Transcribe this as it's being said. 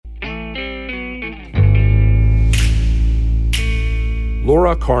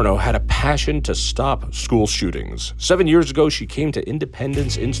Laura Carno had a passion to stop school shootings. 7 years ago, she came to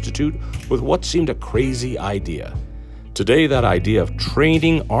Independence Institute with what seemed a crazy idea. Today, that idea of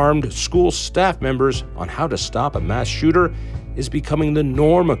training armed school staff members on how to stop a mass shooter is becoming the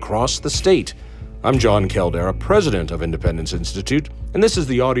norm across the state. I'm John Caldera, president of Independence Institute, and this is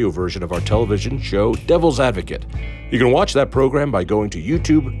the audio version of our television show, Devil's Advocate. You can watch that program by going to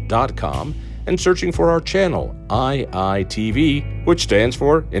youtube.com and searching for our channel, IITV, which stands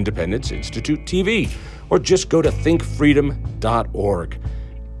for Independence Institute TV, or just go to thinkfreedom.org.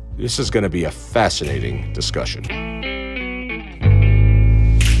 This is going to be a fascinating discussion.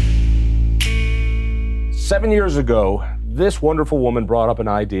 7 years ago, this wonderful woman brought up an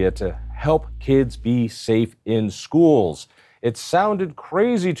idea to help kids be safe in schools. It sounded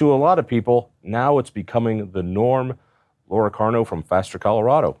crazy to a lot of people. Now it's becoming the norm. Laura Carno from Faster,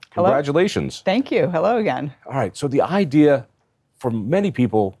 Colorado. Hello. Congratulations. Thank you. Hello again. All right, so the idea for many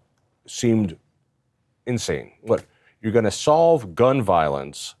people seemed insane. What, you're going to solve gun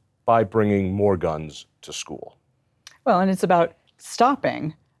violence by bringing more guns to school? Well, and it's about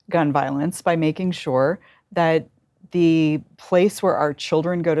stopping gun violence by making sure that the place where our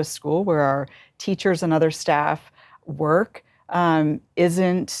children go to school, where our teachers and other staff work,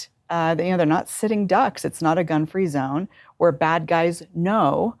 isn't they're not sitting ducks. It's not a gun-free zone where bad guys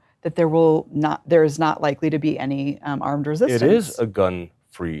know that there is not likely to be any armed resistance. It is a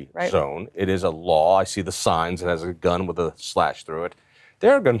gun-free zone. It is a law. I see the signs. It has a gun with a slash through it.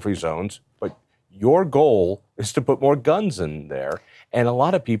 There are gun-free zones, but your goal is to put more guns in there, and a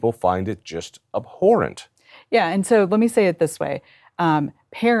lot of people find it just abhorrent. Yeah, and so let me say it this way.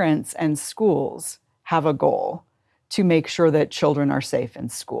 Parents and schools have a goal to make sure that children are safe in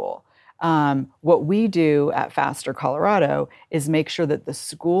school. What we do at Faster Colorado is make sure that the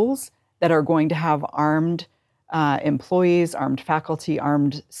schools that are going to have armed employees, armed faculty,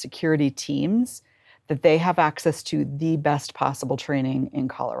 armed security teams, that they have access to the best possible training in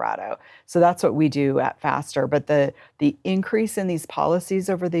Colorado. So that's what we do at Faster. But the increase in these policies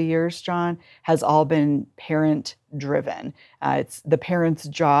over the years, John, has all been parent-driven. It's the parent's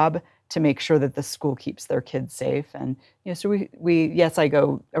job to make sure that the school keeps their kids safe. And so yes, I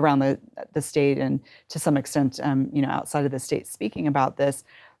go around the state and to some extent, outside of the state speaking about this.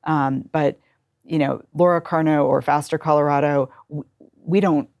 But Laura Carno or Faster Colorado, we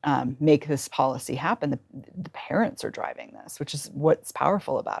don't make this policy happen. The parents are driving this, which is what's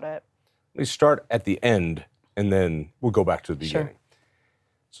powerful about it. We start at the end, and then we'll go back to the beginning. Sure.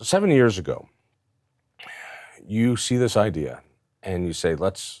 So 7 years ago, you see this idea, and you say,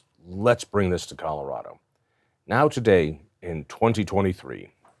 let's bring this to Colorado. Now today, in 2023,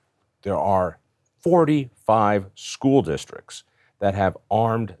 there are 45 school districts that have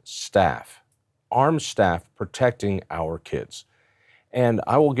armed staff protecting our kids. And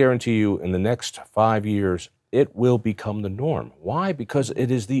I will guarantee you in the next 5 years, it will become the norm. Why? Because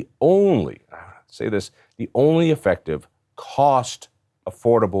it is the only effective,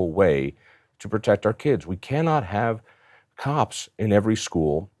 cost-affordable way to protect our kids. We cannot have cops in every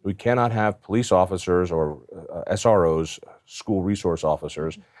school. We cannot have police officers or SROs, school resource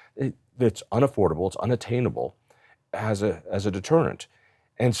officers. It's unaffordable, it's unattainable as a deterrent.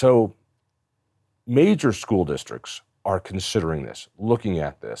 And so major school districts are considering this, looking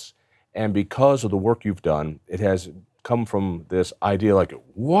at this. And because of the work you've done, it has come from this idea like,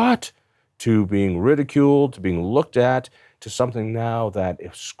 what? To being ridiculed, to being looked at, to something now that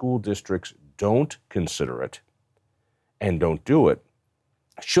if school districts don't consider it and don't do it,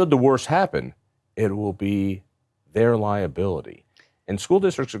 should the worst happen, it will be their liability. And school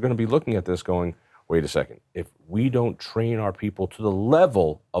districts are going to be looking at this going, wait a second, if we don't train our people to the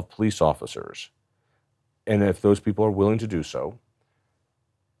level of police officers, and if those people are willing to do so,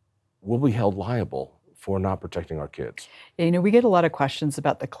 we'll be held liable for not protecting our kids. We get a lot of questions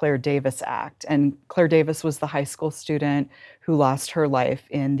about the Claire Davis Act. And Claire Davis was the high school student who lost her life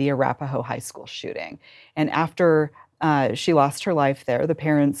in the Arapahoe High School shooting. And after she lost her life there, the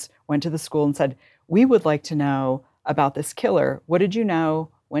parents went to the school and said, we would like to know about this killer. What did you know?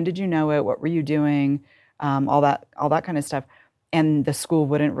 When did you know it? What were you doing? All that kind of stuff. And the school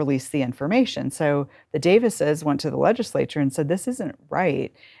wouldn't release the information. So the Davises went to the legislature and said, this isn't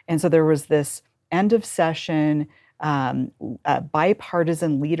right. And so there was this end of session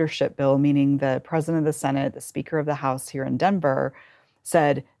bipartisan leadership bill, meaning the president of the Senate, the speaker of the House here in Denver,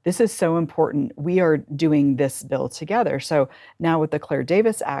 said, this is so important. We are doing this bill together. So now with the Claire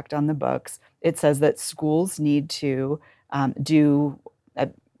Davis Act on the books, it says that schools need to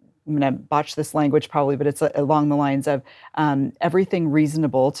I'm going to botch this language probably, but it's along the lines of everything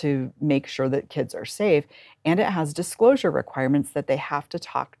reasonable to make sure that kids are safe. And it has disclosure requirements that they have to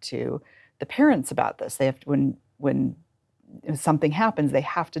talk to the parents about this. They have to, when something happens, they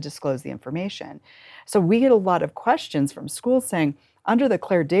have to disclose the information. So we get a lot of questions from schools saying, under the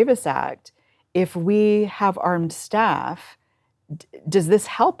Claire Davis Act, if we have armed staff, does this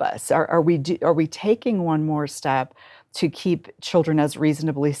help us? Are we taking one more step to keep children as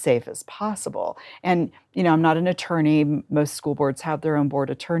reasonably safe as possible? And I'm not an attorney. Most school boards have their own board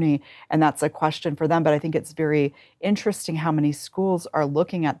attorney, and that's a question for them. But I think it's very interesting how many schools are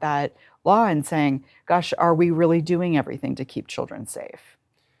looking at that law and saying, "Gosh, are we really doing everything to keep children safe?"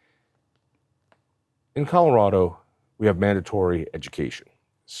 In Colorado, we have mandatory education.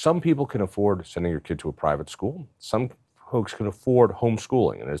 Some people can afford sending your kid to a private school. Some folks can afford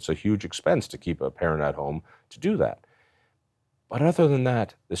homeschooling, and it's a huge expense to keep a parent at home to do that. But other than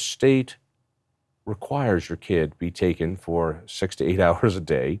that, the state requires your kid be taken for 6 to 8 hours a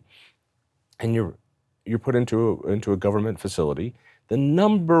day, and you're put into a government facility. The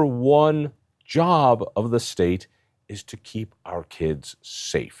number one job of the state is to keep our kids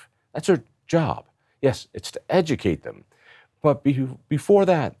safe. That's our job. Yes, it's to educate them, but before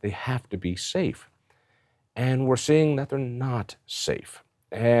that, they have to be safe. And we're seeing that they're not safe.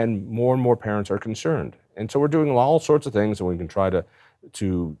 And more parents are concerned. And so we're doing all sorts of things, and we can try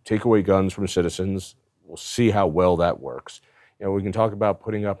to take away guns from citizens. We'll see how well that works. We can talk about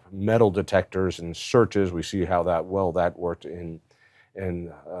putting up metal detectors and searches. We see how that worked in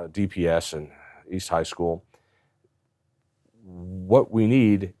DPS and East High School. What we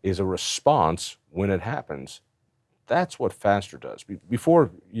need is a response when it happens. That's what FASTER does.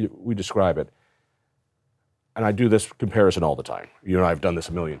 Before we describe it, and I do this comparison all the time. You and I have done this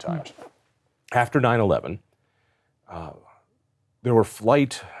a million times. After 9/11, there were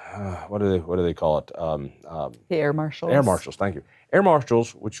flight, what do they call it? The air marshals. Air marshals, thank you. Air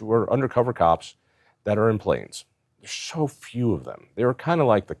marshals, which were undercover cops that are in planes. There's so few of them. They were kind of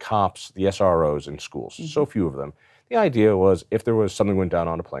like the cops, the SROs in schools, so few of them. The idea was if there was something went down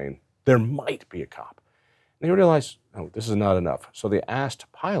on a plane, there might be a cop. And they realized, oh, this is not enough. So they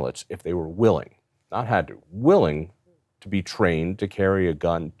asked pilots if they were willing, not had to, willing to be trained to carry a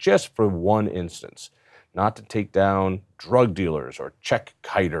gun just for one instance, not to take down drug dealers or check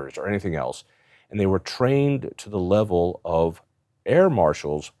kiters or anything else. And they were trained to the level of air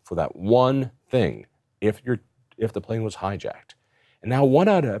marshals for that one thing if the plane was hijacked. And now 1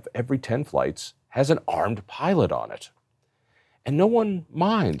 out of every 10 flights has an armed pilot on it. And no one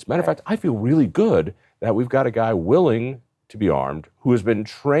minds. Matter of fact, I feel really good that we've got a guy willing to be armed who has been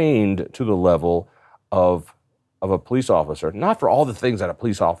trained to the level of a police officer, not for all the things that a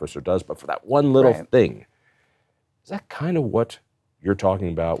police officer does, but for that one little thing. Is that kind of what you're talking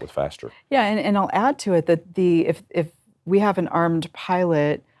about with FASTER? Yeah, and I'll add to it that if we have an armed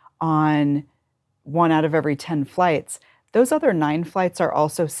pilot on 1 out of every 10 flights, those other 9 flights are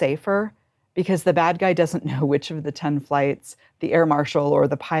also safer because the bad guy doesn't know which of the 10 flights the air marshal or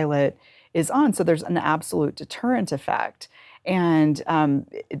the pilot is on. So there's an absolute deterrent effect. And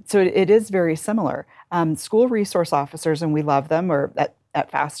so it is very similar. School resource officers, and we love them, or at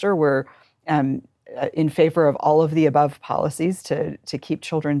FASTER, we're in favor of all of the above policies to keep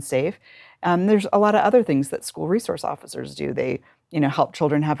children safe. There's a lot of other things that school resource officers do. They help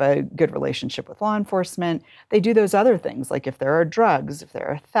children have a good relationship with law enforcement. They do those other things, like if there are drugs, if there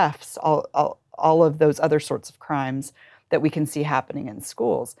are thefts, all of those other sorts of crimes that we can see happening in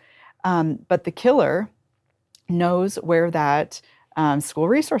schools. But the killer knows where that school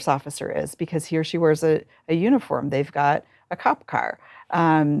resource officer is because he or she wears a uniform. They've got a cop car.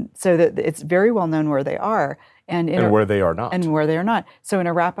 So that it's very well known where they are. And where they are not. And where they are not. So in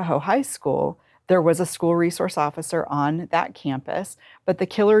Arapahoe High School, there was a school resource officer on that campus, but the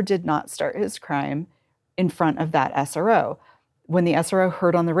killer did not start his crime in front of that SRO. When the SRO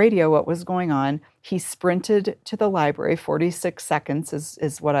heard on the radio what was going on, he sprinted to the library. 46 seconds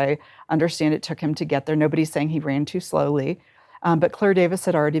is what I understand it took him to get there. Nobody's saying he ran too slowly. But Claire Davis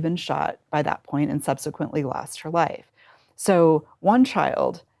had already been shot by that point and subsequently lost her life. So one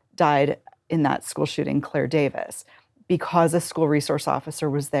child died in that school shooting, Claire Davis. Because a school resource officer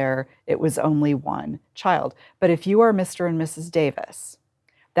was there, it was only one child. But if you are Mr. and Mrs. Davis,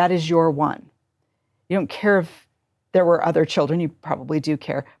 that is your one. You don't care if there were other children, you probably do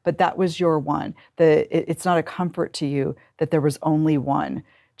care, but that was your one. It's not a comfort to you that there was only one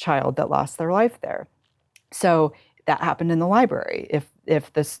child that lost their life there. So that happened in the library.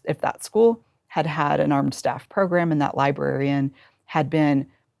 If that school had had an armed staff program and that librarian had been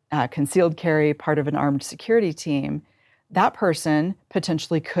concealed carry, part of an armed security team, that person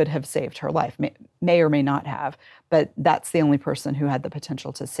potentially could have saved her life, may or may not have, but that's the only person who had the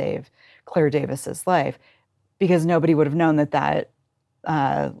potential to save Claire Davis's life, because nobody would have known that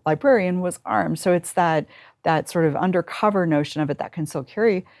librarian was armed. So it's that sort of undercover notion of it, that concealed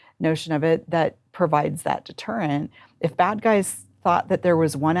carry notion of it, that provides that deterrent. If bad guys thought that there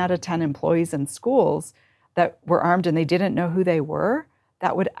was 1 out of 10 employees in schools that were armed and they didn't know who they were,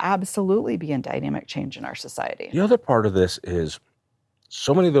 that would absolutely be a dynamic change in our society. The other part of this is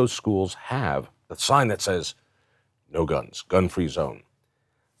so many of those schools have the sign that says no guns, gun-free zone.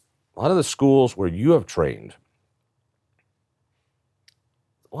 A lot of the schools where you have trained,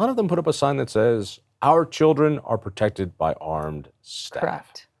 a lot of them put up a sign that says our children are protected by armed staff.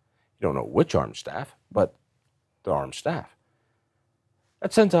 Correct. You don't know which armed staff, but the armed staff.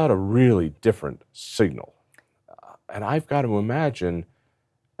 That sends out a really different signal. And I've got to imagine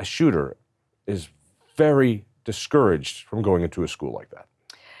a shooter is very discouraged from going into a school like that.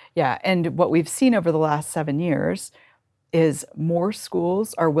 Yeah, and what we've seen over the last 7 years is more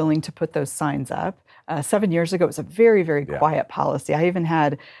schools are willing to put those signs up. 7 years ago, it was a very, very quiet policy. I even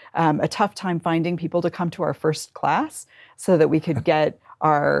had a tough time finding people to come to our first class so that we could get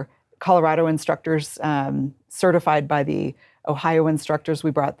our Colorado instructors certified by the Ohio instructors.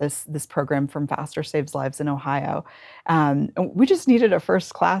 We brought this program from Faster Saves Lives in Ohio. And we just needed a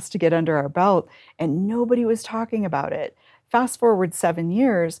first class to get under our belt, and nobody was talking about it. Fast forward 7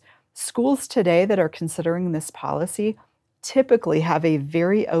 years, schools today that are considering this policy typically have a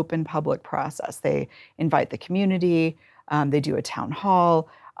very open public process. They invite the community, they do a town hall.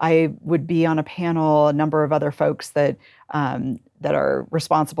 I would be on a panel, a number of other folks that are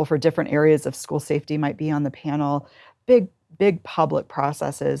responsible for different areas of school safety might be on the panel. Big public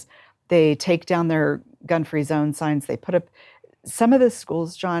processes. They take down their gun-free zone signs. They put up, some of the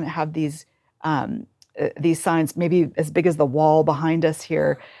schools, John, have these signs maybe as big as the wall behind us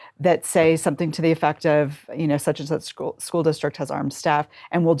here that say something to the effect of, such and such school district has armed staff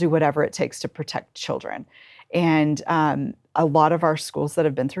and will do whatever it takes to protect children. And a lot of our schools that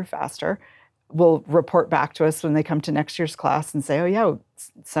have been through Faster will report back to us when they come to next year's class and say, oh yeah,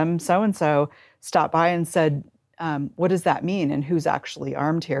 some so-and-so stopped by and said, what does that mean and who's actually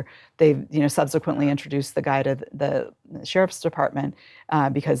armed here? They've subsequently introduced the guy to the sheriff's department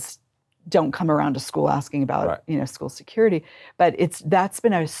because don't come around to school asking about school security. But that's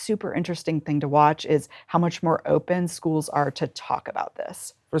been a super interesting thing to watch, is how much more open schools are to talk about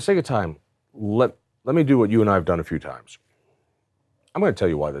this. For the sake of time, let me do what you and I have done a few times. I'm going to tell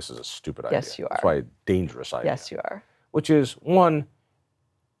you why this is a stupid idea. Yes, you are. It's why a dangerous idea. Yes, you are. Which is, one,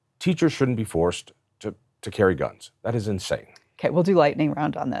 teachers shouldn't be forced to carry guns. That is insane. Okay, we'll do lightning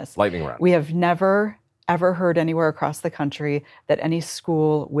round on this. Lightning round. We have never, ever heard anywhere across the country that any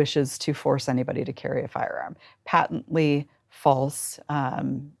school wishes to force anybody to carry a firearm. Patently false.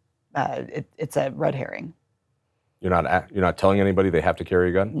 It's a red herring. You're not telling anybody they have to carry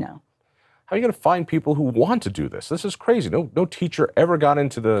a gun? No. How are you going to find people who want to do this? This is crazy. No teacher ever got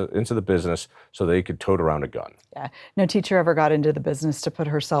into the business so they could tote around a gun. Yeah, no teacher ever got into the business to put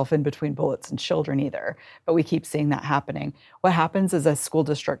herself in between bullets and children either. But we keep seeing that happening. What happens is a school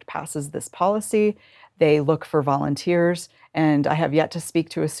district passes this policy. They look for volunteers, and I have yet to speak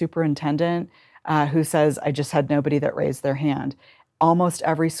to a superintendent who says, I just had nobody that raised their hand. Almost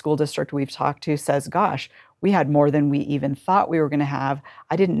every school district we've talked to says, gosh, we had more than we even thought we were going to have.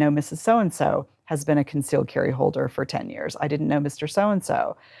 I didn't know Mrs. So-and-so has been a concealed carry holder for 10 years. I didn't know Mr.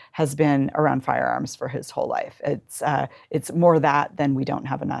 So-and-so has been around firearms for his whole life. It's more that than we don't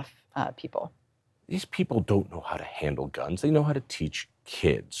have enough people. These people don't know how to handle guns. They know how to teach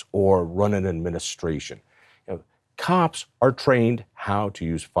kids or run an administration. Cops are trained how to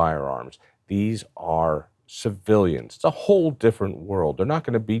use firearms. These are civilians. It's a whole different world. They're not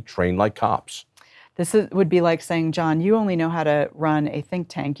going to be trained like cops. This would be like saying, John, you only know how to run a think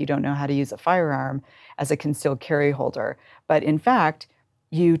tank. You don't know how to use a firearm as a concealed carry holder. But in fact,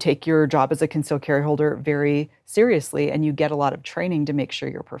 you take your job as a concealed carry holder very seriously, and you get a lot of training to make sure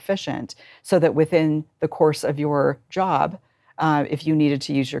you're proficient, so that within the course of your job, if you needed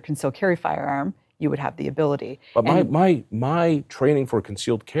to use your concealed carry firearm, you would have the ability. But my training for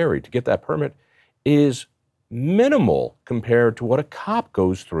concealed carry to get that permit is minimal compared to what a cop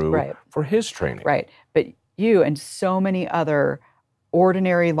goes through for his training. Right. But you and so many other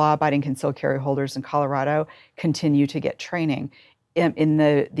ordinary law-abiding concealed carry holders in Colorado continue to get training. In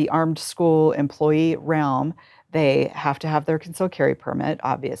the armed school employee realm, they have to have their concealed carry permit,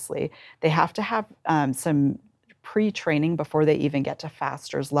 obviously. They have to have some pre-training before they even get to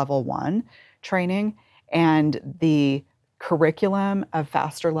Faster's level 1 training. And the curriculum of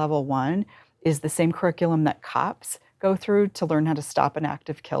Faster level 1 is the same curriculum that cops go through to learn how to stop an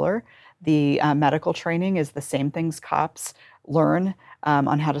active killer. The medical training is the same things cops learn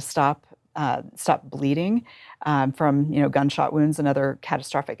on how to stop bleeding from gunshot wounds and other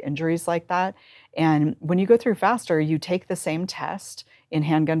catastrophic injuries like that. And when you go through FASTER, you take the same test in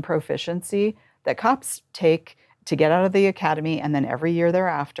handgun proficiency that cops take to get out of the academy, and then every year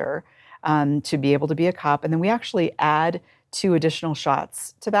thereafter to be able to be a cop. And then we actually add 2 additional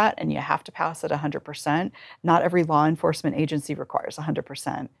shots to that, and you have to pass at 100%. Not every law enforcement agency requires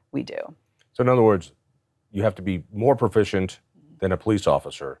 100%. We do. So in other words, you have to be more proficient than a police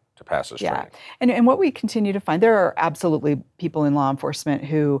officer to pass this training. And what we continue to find, there are absolutely people in law enforcement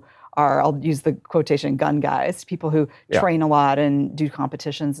who are, I'll use the quotation, gun guys, people who train a lot and do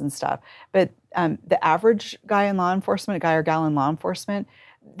competitions and stuff. But the average guy in law enforcement, guy or gal in law enforcement,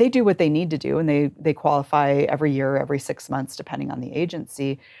 they do what they need to do, and they qualify every year, every 6 months, depending on the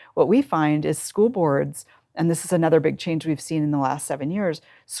agency. What we find is school boards, and this is another big change we've seen in the last 7 years,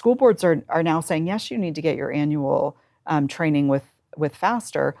 school boards are now saying, yes, you need to get your annual training with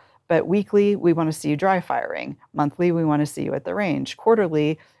FASTER, but weekly, we want to see you dry firing. Monthly, we want to see you at the range.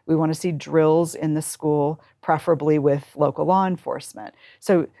 Quarterly, we want to see drills in the school, preferably with local law enforcement.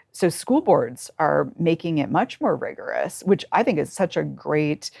 So school boards are making it much more rigorous, which I think is such a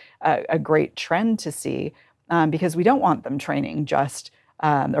great trend to see, because we don't want them training just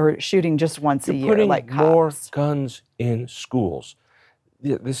or shooting just once a year like cops. More guns in schools.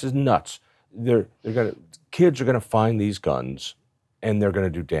 This is nuts. Kids are gonna find these guns, and they're going to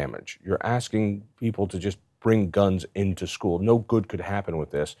do damage. You're asking people to just bring guns into school. No good could happen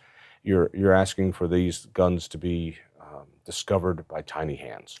with this. You're asking for these guns to be discovered by tiny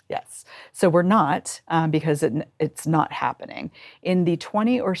hands. Yes. So we're not, because it's not happening. In the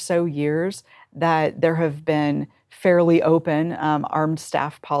 20 or so years that there have been fairly open armed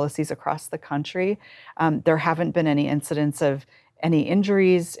staff policies across the country, there haven't been any incidents of any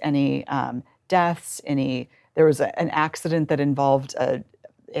injuries, any deaths, there was an accident that involved a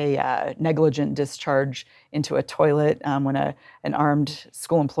negligent discharge into a toilet when an armed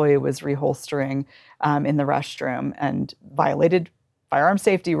school employee was reholstering in the restroom and violated firearm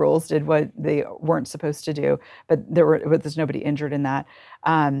safety rules, did what they weren't supposed to do, but there's nobody injured in that.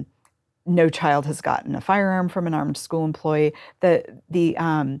 No child has gotten a firearm from an armed school employee. The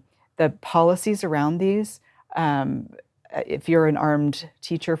policies around these, if you're an armed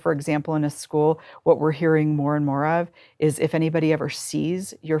teacher, for example, in a school, what we're hearing more and more of is if anybody ever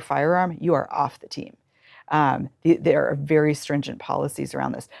sees your firearm, you are off the team. There are very stringent policies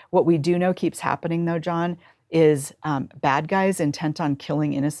around this. What we do know keeps happening, though, John, is bad guys intent on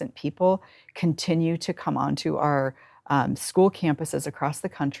killing innocent people continue to come onto our school campuses across the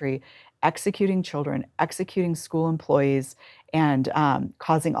country, executing children, executing school employees, and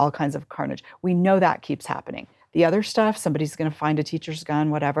causing all kinds of carnage. We know that keeps happening. The other stuff, somebody's going to find a teacher's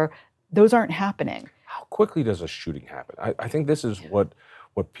gun, whatever, those aren't happening. How quickly does a shooting happen? I think this is what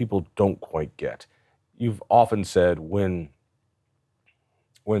people don't quite get. You've often said when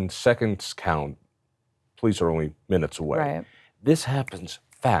seconds count, police are only minutes away. Right. This happens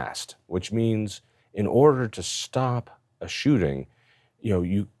fast, which means in order to stop a shooting,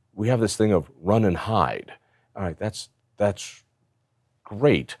 we have this thing of run and hide. All right, that's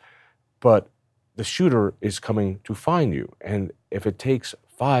great, but the shooter is coming to find you. And if it takes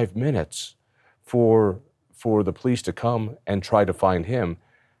 5 minutes for the police to come and try to find him,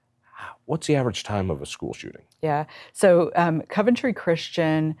 what's the average time of a school shooting? Yeah. So Coventry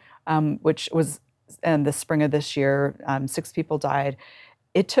Christian, which was in the spring of this year, 6 people died.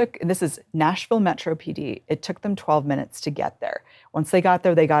 It took, and this is Nashville Metro PD, it took them 12 minutes to get there. Once they got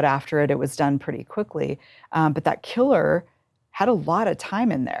there, they got after it. It was done pretty quickly. But that killer had a lot of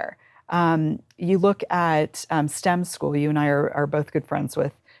time in there. You look at STEM school, you and I are both good friends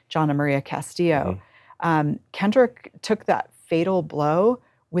with John and Maria Castillo. Mm-hmm. Kendrick took that fatal blow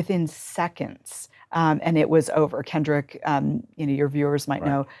within seconds, and it was over. Kendrick, your viewers might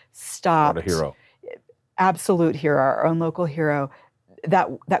know, stopped. What a hero. Absolute hero, our own local hero.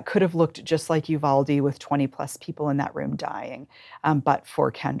 That could have looked just like Uvalde with 20 plus people in that room dying, but for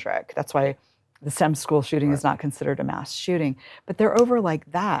Kendrick. That's why the STEM school shooting is not considered a mass shooting, but they're over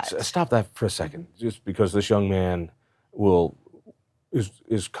like that. Stop that for a second, just because this young man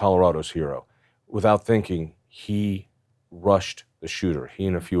is Colorado's hero. Without thinking, he rushed the shooter, he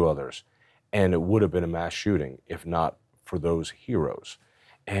and a few others, and it would have been a mass shooting if not for those heroes.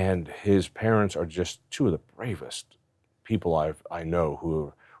 And his parents are just 2 of the bravest people I know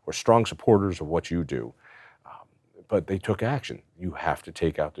who were strong supporters of what you do. But they took action. You have to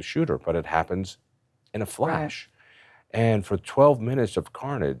take out the shooter, but it happens in a flash. Right. And for 12 minutes of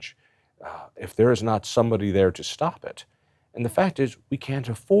carnage, if there is not somebody there to stop it. And the fact is, we can't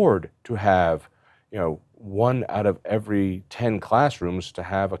afford to have, 1 out of every 10 classrooms to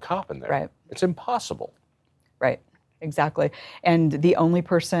have a cop in there. Right. It's impossible. Right, exactly. And the only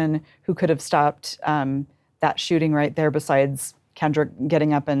person who could have stopped that shooting right there, besides Kendrick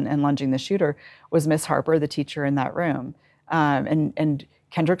getting up and lunging the shooter, was Miss Harper, the teacher in that room. And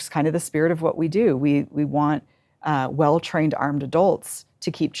Kendrick's kind of the spirit of what we do. We want well-trained armed adults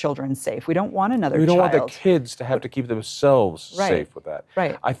to keep children safe. We don't want another child. We don't want the kids to have to keep themselves safe with that.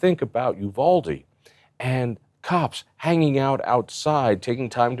 Right. I think about Uvalde and cops hanging out outside, taking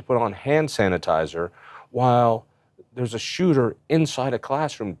time to put on hand sanitizer while there's a shooter inside a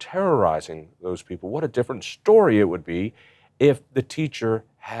classroom terrorizing those people. What a different story it would be if the teacher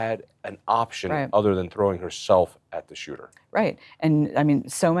had an option other than throwing herself at the shooter. Right. And I mean,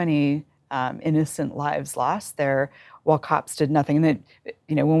 so many innocent lives lost there while cops did nothing. And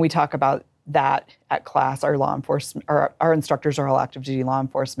that, when we talk about that at class, our law enforcement, our instructors are all active duty law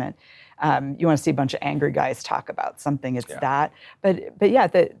enforcement. You want to see a bunch of angry guys talk about something, it's that. But yeah,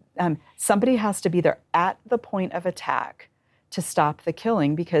 somebody has to be there at the point of attack to stop the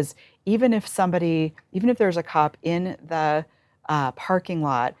killing, because even if there's a cop in the parking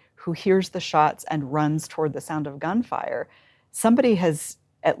lot who hears the shots and runs toward the sound of gunfire, somebody has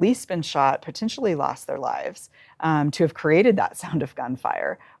at least been shot, potentially lost their lives, to have created that sound of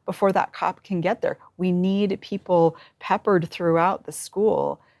gunfire before that cop can get there. We need people peppered throughout the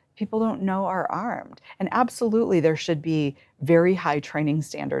school. People don't know are armed. And absolutely there should be very high training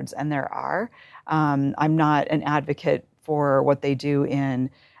standards, and there are. I'm not an advocate for what they do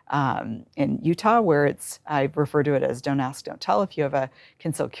in Utah, where I refer to it as don't ask, don't tell. If you have a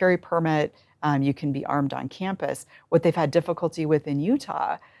concealed carry permit, you can be armed on campus. What they've had difficulty with in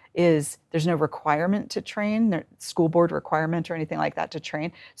Utah is there's no requirement to train, no school board requirement or anything like that to train,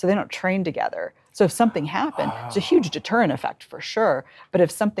 so they don't train together. So if something happened, it's a huge deterrent effect for sure, but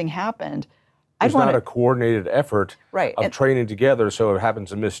if something happened, there's not a coordinated effort of training together, so it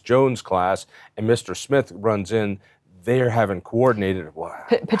happens in Miss Jones' class and Mr. Smith runs in, they haven't coordinated.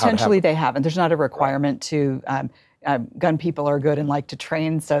 Potentially they haven't. There's not a requirement to, gun people are good and like to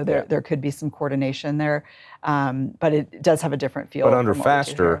train, so there could be some coordination there, but it does have a different feel. But under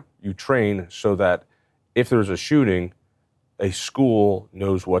FASTER, you train so that if there's a shooting, a school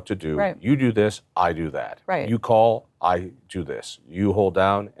knows what to do. Right. You do this, I do that. Right. You call, I do this. You hold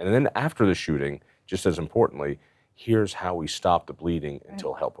down, and then after the shooting, just as importantly, here's how we stop the bleeding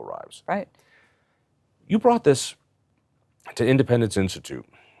until help arrives. Right. You brought this to Independence Institute,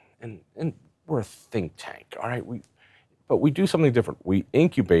 and we're a think tank, all right? But we do something different. We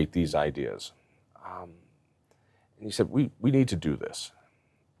incubate these ideas. And you said, we need to do this.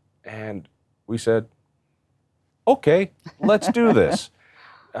 And we said, okay, let's do this.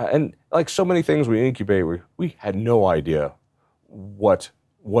 And like so many things we incubate, we had no idea what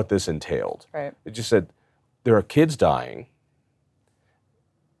this entailed. Right. It just said, there are kids dying.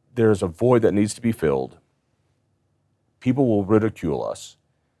 There's a void that needs to be filled. People will ridicule us.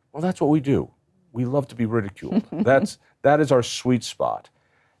 Well, that's what we do. We love to be ridiculed. That is our sweet spot.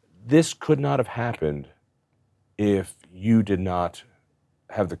 This could not have happened if you did not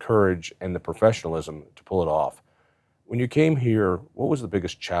have the courage and the professionalism to pull it off. When you came here, what was the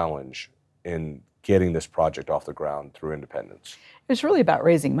biggest challenge in getting this project off the ground through Independence? It's really about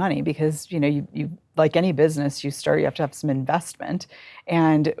raising money, because you like any business, you have to have some investment.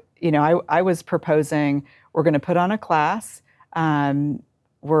 And I was proposing, we're going to put on a class,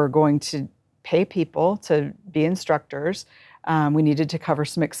 we're going to pay people to be instructors. We needed to cover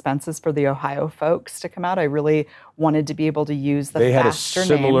some expenses for the Ohio folks to come out. I really wanted to be able to use the FASTER name. They had a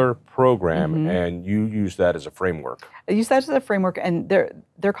similar program, and you used that as a framework. I used that as a framework, and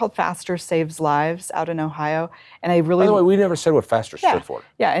they're called FASTER Saves Lives out in Ohio. And I really— By the way, we never said what FASTER stood for.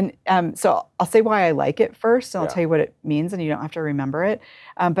 Yeah, and so I'll say why I like it first, and I'll tell you what it means, and you don't have to remember it.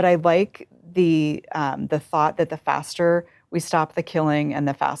 But I like the thought that the faster we stop the killing and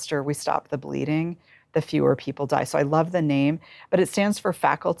the faster we stop the bleeding, the fewer people die. So I love the name, but it stands for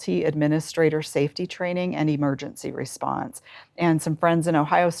Faculty Administrator Safety Training and Emergency Response. And some friends in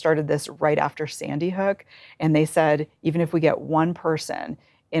Ohio started this right after Sandy Hook, and they said, even if we get one person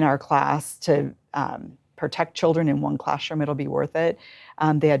in our class to protect children in one classroom, it'll be worth it.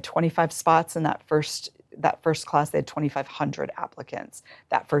 They had 25 spots in that first class. They had 2,500 applicants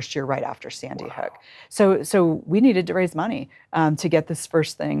that first year, right after Sandy Hook. So we needed to raise money to get this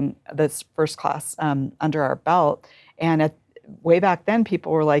first class under our belt. And way back then,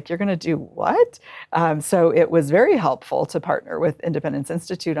 people were like, "You're going to do what?" So it was very helpful to partner with Independence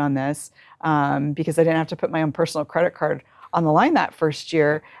Institute on this, because I didn't have to put my own personal credit card on the line that first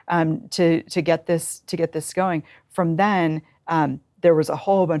year to get this going. From then, there was a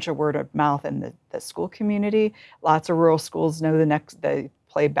whole bunch of word of mouth in the school community. Lots of rural schools know they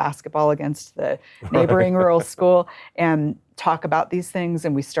play basketball against the neighboring rural school and talk about these things.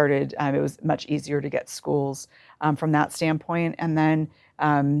 And we started, it was much easier to get schools from that standpoint. And then,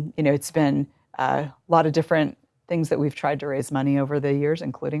 it's been a lot of different things that we've tried to raise money over the years,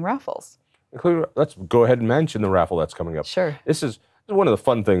 including raffles. Let's go ahead and mention the raffle that's coming up. Sure. This is one of the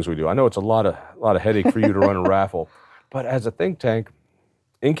fun things we do. I know it's a lot of headache for you to run a raffle, but as a think tank,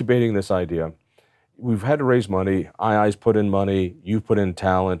 incubating this idea, we've had to raise money. II's put in money. You've put in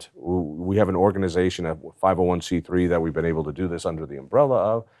talent. We have an organization, a 501c3 that we've been able to do this under the umbrella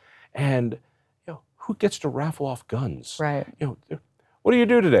of. And who gets to raffle off guns? Right. What do you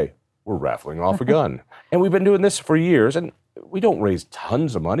do today? We're raffling off a gun. And we've been doing this for years. And we don't raise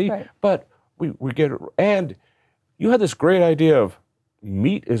tons of money, right. but we get it. And you had this great idea of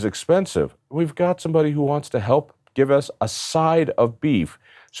meat is expensive. We've got somebody who wants to help give us a side of beef.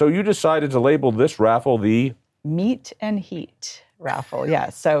 So you decided to label this raffle the Meat and Heat raffle. Yeah,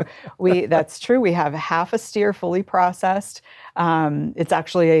 so that's true. We have half a steer fully processed. It's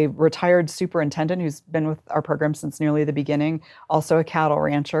actually a retired superintendent who's been with our program since nearly the beginning, also a cattle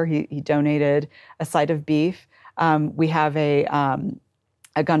rancher. He donated a side of beef. We have a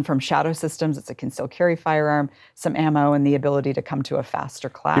gun from Shadow Systems. It's a concealed carry firearm, some ammo, and the ability to come to a faster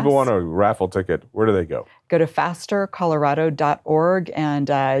class. People want a raffle ticket. Where do they go? Go to fastercolorado.org,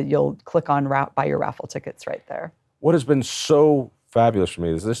 and you'll click on buy your raffle tickets right there. What has been so fabulous for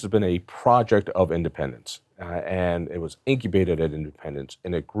me is this has been a project of independence, and it was incubated at Independence,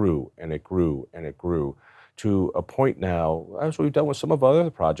 and it grew, and it grew, and it grew to a point now, as we've done with some of our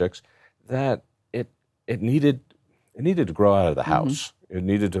other projects, that it needed to grow out of the house. Mm-hmm. It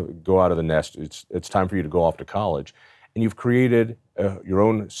needed to go out of the nest. It's time for you to go off to college. And you've created your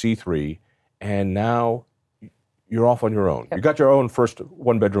own C3, and now you're off on your own. Yep. You got your own first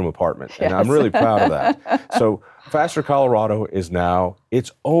one-bedroom apartment, and yes. I'm really proud of that. So Faster Colorado is now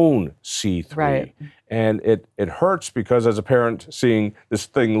its own C3. Right. And it hurts because as a parent seeing this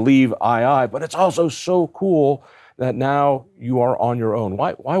thing leave II, but it's also so cool that now you are on your own.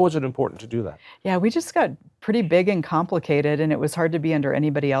 Why was it important to do that? Yeah, we just got pretty big and complicated, and it was hard to be under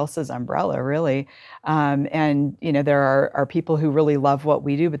anybody else's umbrella, really. And there are people who really love what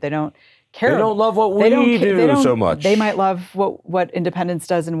we do, but they don't care. They don't love what we do so much. They might love what Independence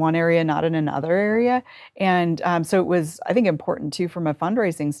does in one area, not in another area. And so it was, I think, important too from a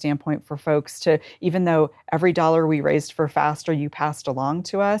fundraising standpoint for folks to, even though every dollar we raised for Faster you passed along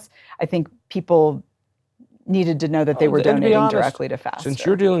to us, I think people needed to know that they were donating directly to Faster. Since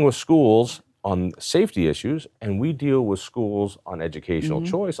you're dealing with schools on safety issues and we deal with schools on educational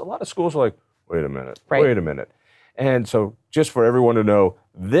mm-hmm. choice, a lot of schools are like, wait a minute. And so just for everyone to know,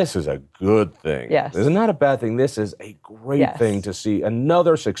 this is a good thing. Yes. This is not a bad thing. This is a great thing to see.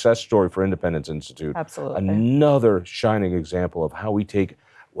 Another success story for Independence Institute. Absolutely. Another shining example of how we take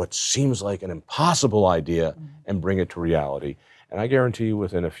what seems like an impossible idea mm-hmm. and bring it to reality. And I guarantee you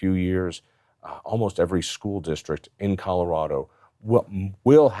within a few years, almost every school district in Colorado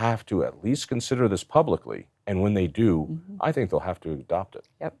will have to at least consider this publicly. And when they do, mm-hmm. I think they'll have to adopt it.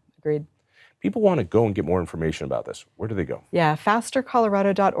 Yep, agreed. People want to go and get more information about this. Where do they go? Yeah,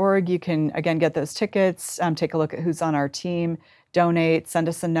 fastercolorado.org. You can, again, get those tickets, take a look at who's on our team, donate, send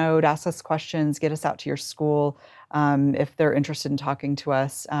us a note, ask us questions, get us out to your school. If they're interested in talking to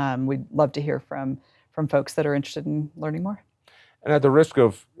us, we'd love to hear from folks that are interested in learning more. And at the risk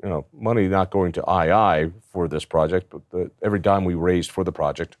of money not going to II for this project, but every dime we raised for the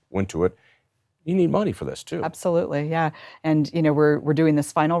project went to it, you need money for this too. Absolutely, yeah. And we're doing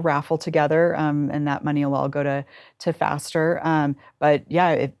this final raffle together, and that money will all go to Faster. But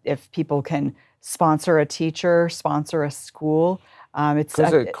yeah, if people can sponsor a teacher, sponsor a school.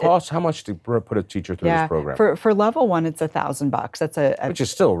 Because it costs how much to put a teacher through this program? For level one, it's $1,000. That's which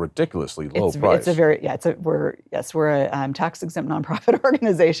is still a ridiculously low price. We're a tax exempt nonprofit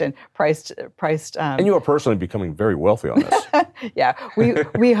organization priced. And you are personally becoming very wealthy on this. Yeah,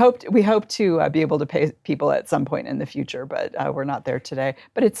 we hope to be able to pay people at some point in the future, but we're not there today.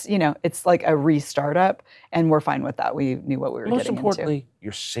 But it's like a re-startup, and we're fine with that. We knew what we were getting into. Most importantly,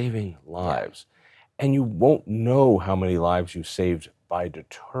 you're saving lives. Yeah. And you won't know how many lives you saved by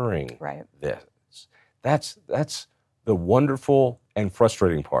deterring this. That's the wonderful and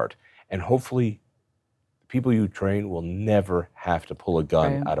frustrating part. And hopefully, the people you train will never have to pull a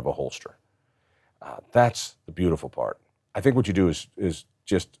gun out of a holster. That's the beautiful part. I think what you do is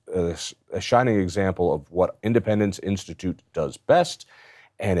just a shining example of what Independence Institute does best.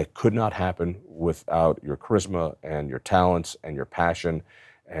 And it could not happen without your charisma and your talents and your passion.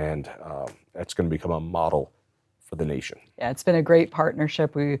 And that's going to become a model for the nation. Yeah, it's been a great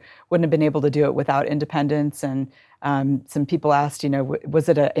partnership. We wouldn't have been able to do it without Independence. And some people asked, was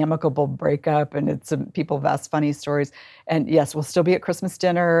it an amicable breakup? And some people have asked funny stories. And yes, we'll still be at Christmas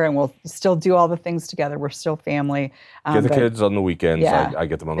dinner and we'll still do all the things together. We're still family. Get the kids on the weekends. Yeah. I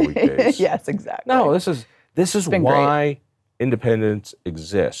get them on the weekdays. Yes, exactly. No, this is why Independence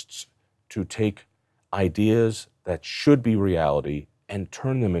exists, to take ideas that should be reality and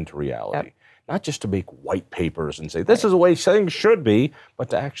turn them into reality. Yep. Not just to make white papers and say, this is the way things should be,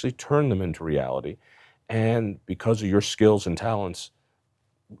 but to actually turn them into reality. And because of your skills and talents,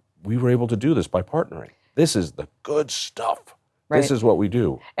 we were able to do this by partnering. This is the good stuff. Right. This is what we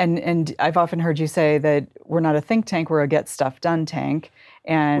do. And I've often heard you say that we're not a think tank, we're a get stuff done tank.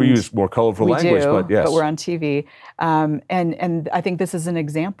 And we use more colorful language, but yes. But we're on TV. And I think this is an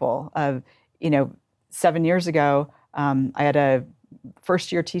example of, 7 years ago, I had a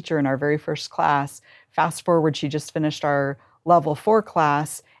first-year teacher in our very first class. Fast forward, she just finished our level 4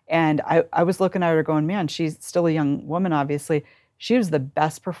 class. And I was looking at her going, man, she's still a young woman, obviously. She was the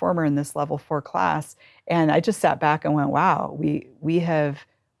best performer in this level 4 class. And I just sat back and went, wow,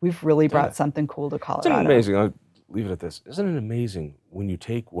 we've really brought something cool to Colorado. Isn't it amazing? I'll leave it at this. Isn't it amazing when you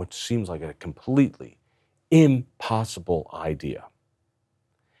take what seems like a completely impossible idea,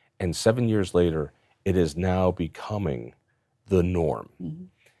 and 7 years later, it is now becoming the norm. Mm-hmm.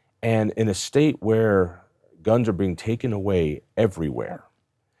 And in a state where guns are being taken away everywhere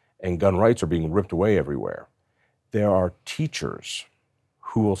and gun rights are being ripped away everywhere, there are teachers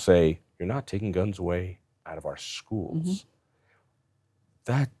who will say, you're not taking guns away out of our schools. Mm-hmm.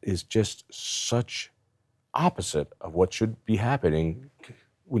 That is just such opposite of what should be happening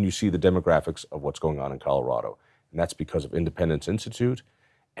when you see the demographics of what's going on in Colorado. And that's because of Independence Institute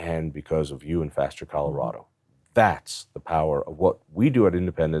and because of you and Faster Colorado. Mm-hmm. That's the power of what we do at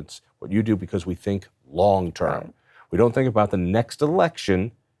Independence, what you do, because we think long-term. Right. We don't think about the next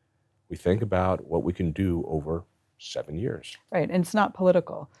election. We think about what we can do over 7 years. Right, and it's not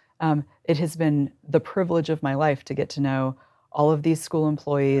political. It has been the privilege of my life to get to know all of these school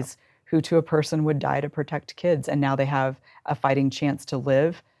employees who to a person would die to protect kids, and now they have a fighting chance to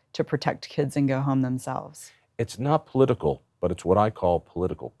live, to protect kids and go home themselves. It's not political, but it's what I call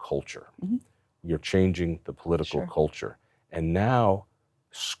political culture. Mm-hmm. You're changing the political culture. And now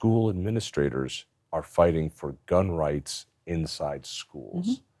school administrators are fighting for gun rights inside schools.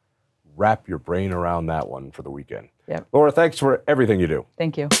 Mm-hmm. Wrap your brain around that one for the weekend. Yep. Laura, thanks for everything you do.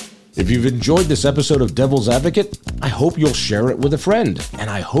 Thank you. If you've enjoyed this episode of Devil's Advocate, I hope you'll share it with a friend, and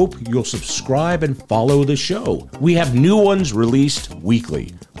I hope you'll subscribe and follow the show. We have new ones released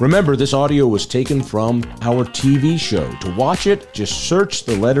weekly. Remember, this audio was taken from our TV show. To watch it, just search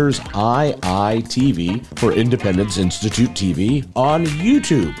the letters IITV for Independence Institute TV on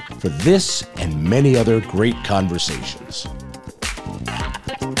YouTube for this and many other great conversations.